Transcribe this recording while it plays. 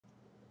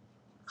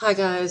Hi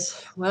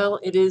guys, well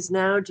it is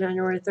now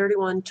January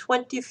 31,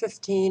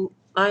 2015.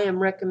 I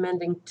am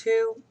recommending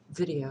two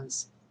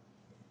videos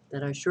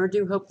that I sure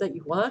do hope that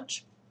you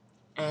watch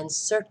and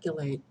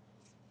circulate.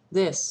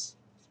 This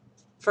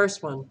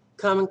first one,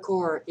 Common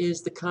Core,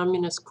 is the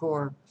communist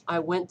core I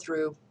went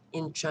through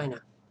in China.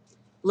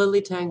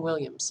 Lily Tang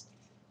Williams.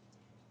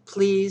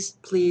 Please,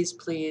 please,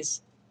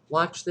 please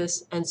watch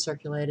this and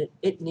circulate it.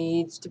 It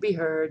needs to be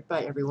heard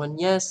by everyone.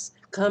 Yes,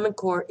 Common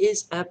Core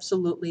is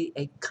absolutely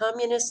a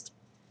communist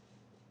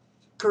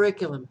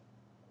curriculum.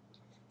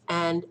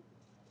 And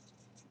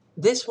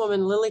this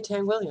woman, Lily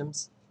Tang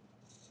Williams,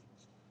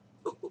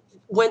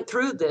 went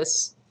through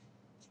this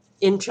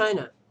in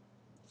China.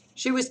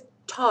 She was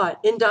taught,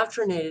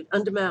 indoctrinated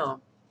under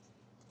Mao.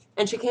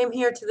 And she came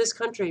here to this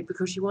country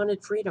because she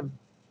wanted freedom,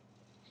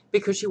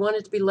 because she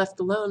wanted to be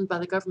left alone by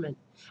the government.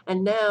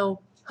 And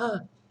now,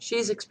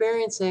 she's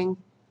experiencing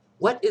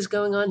what is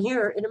going on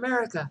here in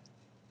America.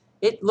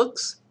 It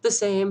looks the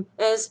same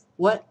as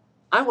what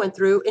I went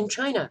through in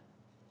China,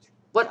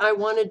 what I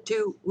wanted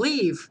to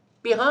leave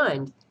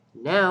behind.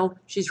 Now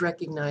she's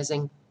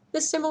recognizing the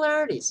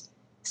similarities,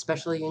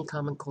 especially in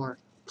Common Core.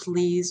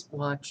 Please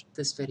watch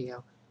this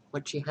video.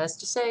 What she has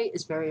to say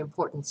is very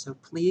important, so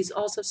please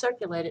also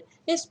circulate it,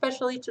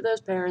 especially to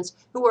those parents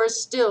who are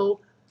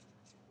still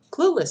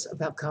clueless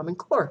about Common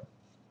Core.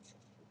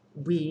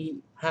 We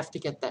have to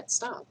get that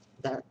stopped.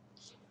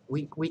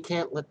 We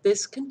can't let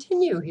this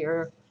continue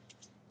here.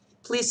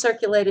 Please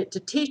circulate it to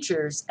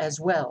teachers as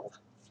well.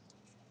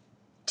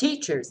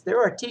 Teachers,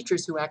 there are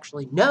teachers who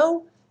actually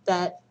know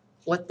that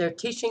what they're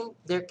teaching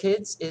their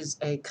kids is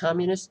a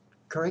communist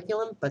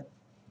curriculum, but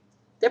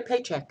their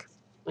paycheck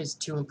is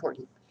too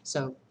important,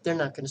 so they're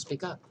not going to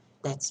speak up.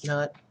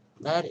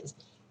 That is.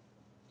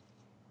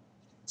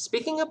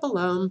 Speaking up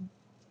alone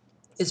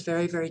is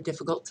very, very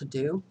difficult to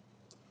do,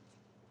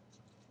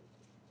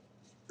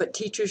 but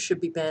teachers should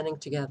be banding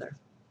together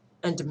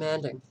and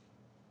demanding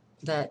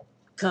that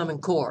Common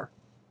Core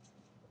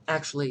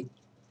actually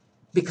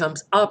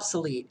becomes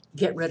obsolete.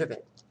 Get rid of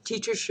it.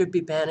 Teachers should be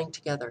banding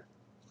together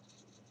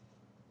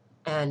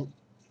and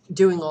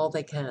doing all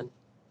they can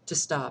to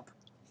stop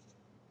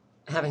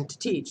having to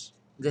teach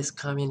this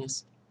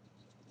communist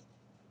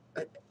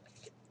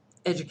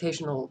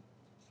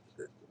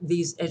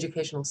these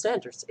educational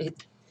standards.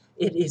 It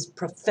is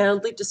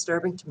profoundly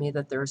disturbing to me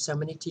that there are so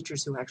many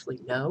teachers who actually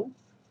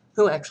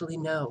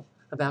know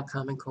about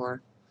Common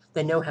Core.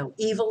 They know how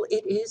evil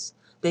it is.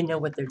 They know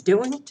what they're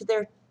doing to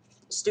their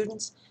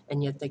students,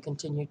 and yet they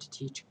continue to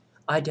teach.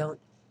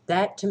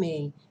 That to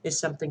me is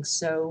something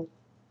so,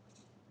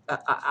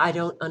 I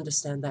don't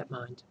understand that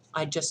mind.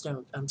 I just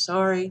don't. I'm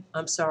sorry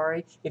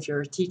if you're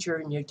a teacher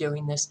and you're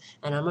doing this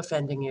and I'm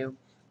offending you.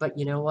 But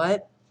you know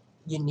what?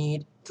 You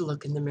need to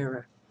look in the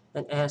mirror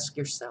and ask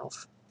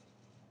yourself,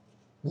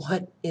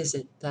 what is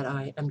it that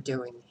I am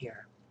doing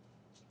here?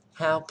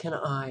 How can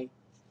I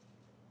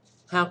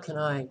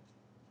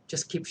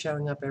just keep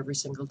showing up every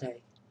single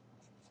day,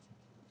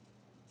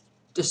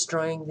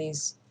 destroying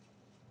these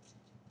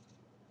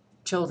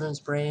children's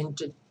brain,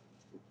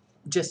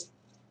 just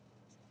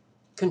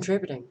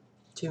contributing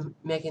to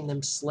making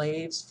them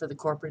slaves for the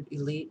corporate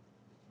elite,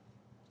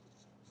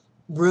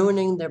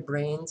 ruining their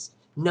brains,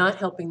 not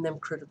helping them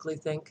critically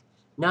think,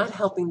 not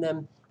helping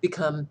them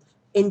become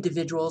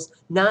individuals,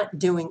 not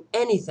doing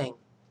anything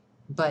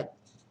but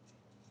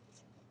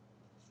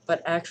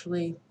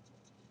actually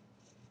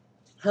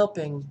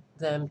helping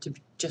them to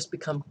just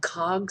become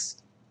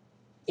cogs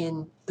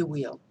in the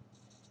wheel.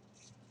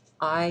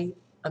 I'm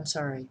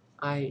sorry,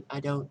 I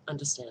don't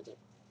understand it.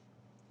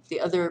 The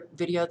other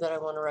video that I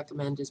want to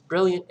recommend is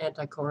Brilliant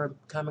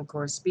Anti-Common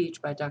Core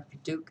Speech by Dr.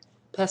 Duke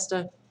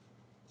Pesta.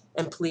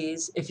 And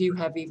please, if you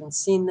have even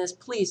seen this,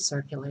 please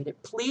circulate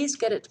it. Please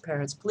get it to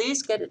parents.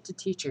 Please get it to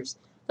teachers.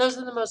 Those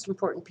are the most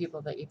important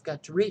people that you've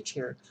got to reach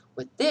here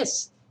with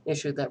this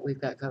issue that we've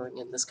got going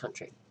in this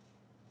country.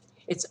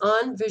 It's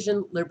on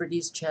Vision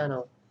Liberty's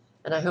channel,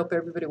 and I hope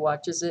everybody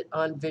watches it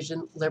on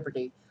Vision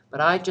Liberty. But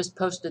I just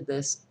posted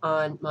this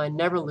on my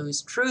Never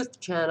Lose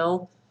Truth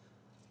channel,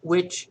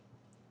 which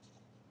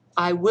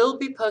I will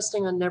be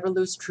posting on Never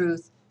Lose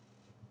Truth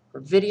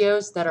for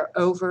videos that are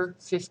over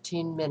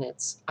 15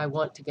 minutes. I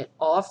want to get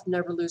off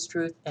Never Lose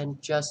Truth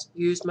and just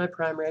use my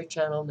primary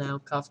channel now,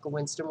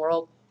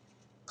 KafkaWinstonWorld.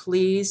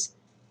 Please,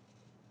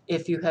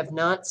 if you have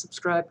not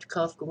subscribed to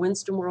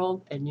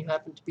KafkaWinstonWorld and you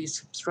happen to be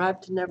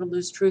subscribed to Never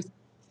Lose Truth,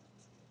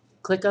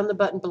 click on the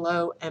button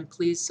below and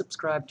please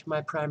subscribe to my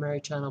primary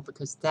channel,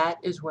 because that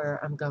is where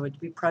I'm going to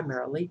be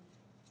primarily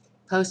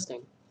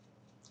posting.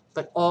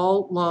 But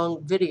all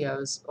long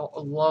videos,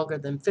 longer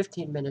than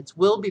 15 minutes,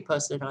 will be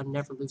posted on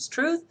Never Lose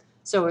Truth.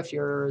 So if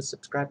you're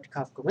subscribed to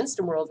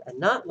KafkaWinstonWorld and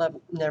not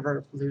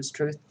Never Lose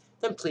Truth,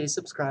 then please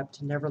subscribe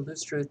to Never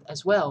Lose Truth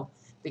as well,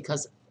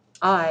 because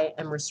I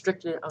am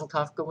restricted on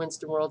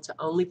KafkaWinstonWorld to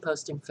only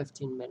posting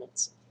 15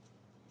 minutes.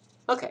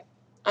 Okay,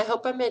 I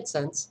hope I made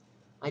sense.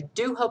 I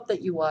do hope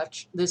that you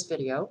watch this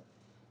video,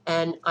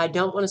 and I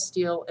don't want to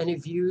steal any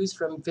views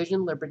from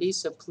Vision Liberty,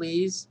 so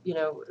please,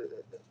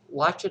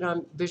 watch it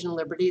on Vision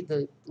Liberty.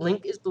 The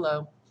link is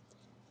below.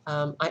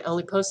 I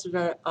only posted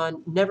it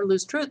on Never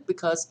Lose Truth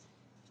because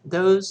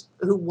those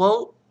who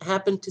won't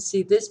happen to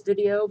see this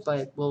video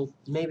but will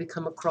maybe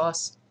come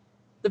across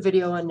the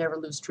video on Never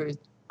Lose Truth,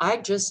 I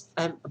just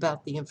am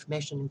about the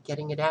information and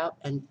getting it out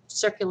and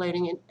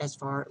circulating it as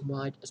far and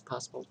wide as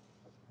possible.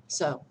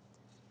 So,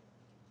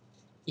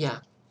 yeah,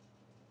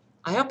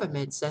 I hope it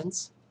made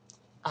sense.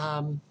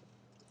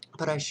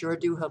 But I sure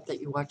do hope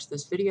that you watch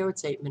this video.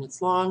 It's 8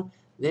 minutes long.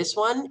 This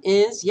one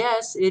is,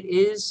 yes, it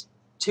is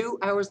 2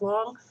 hours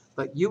long,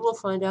 but you will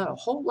find out a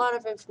whole lot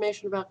of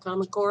information about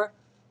Common Core,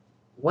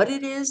 what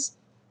it is,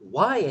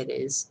 why it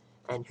is,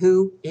 and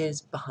who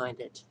is behind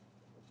it.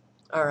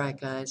 All right,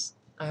 guys.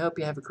 I hope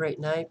you have a great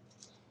night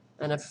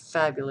and a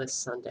fabulous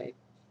Sunday.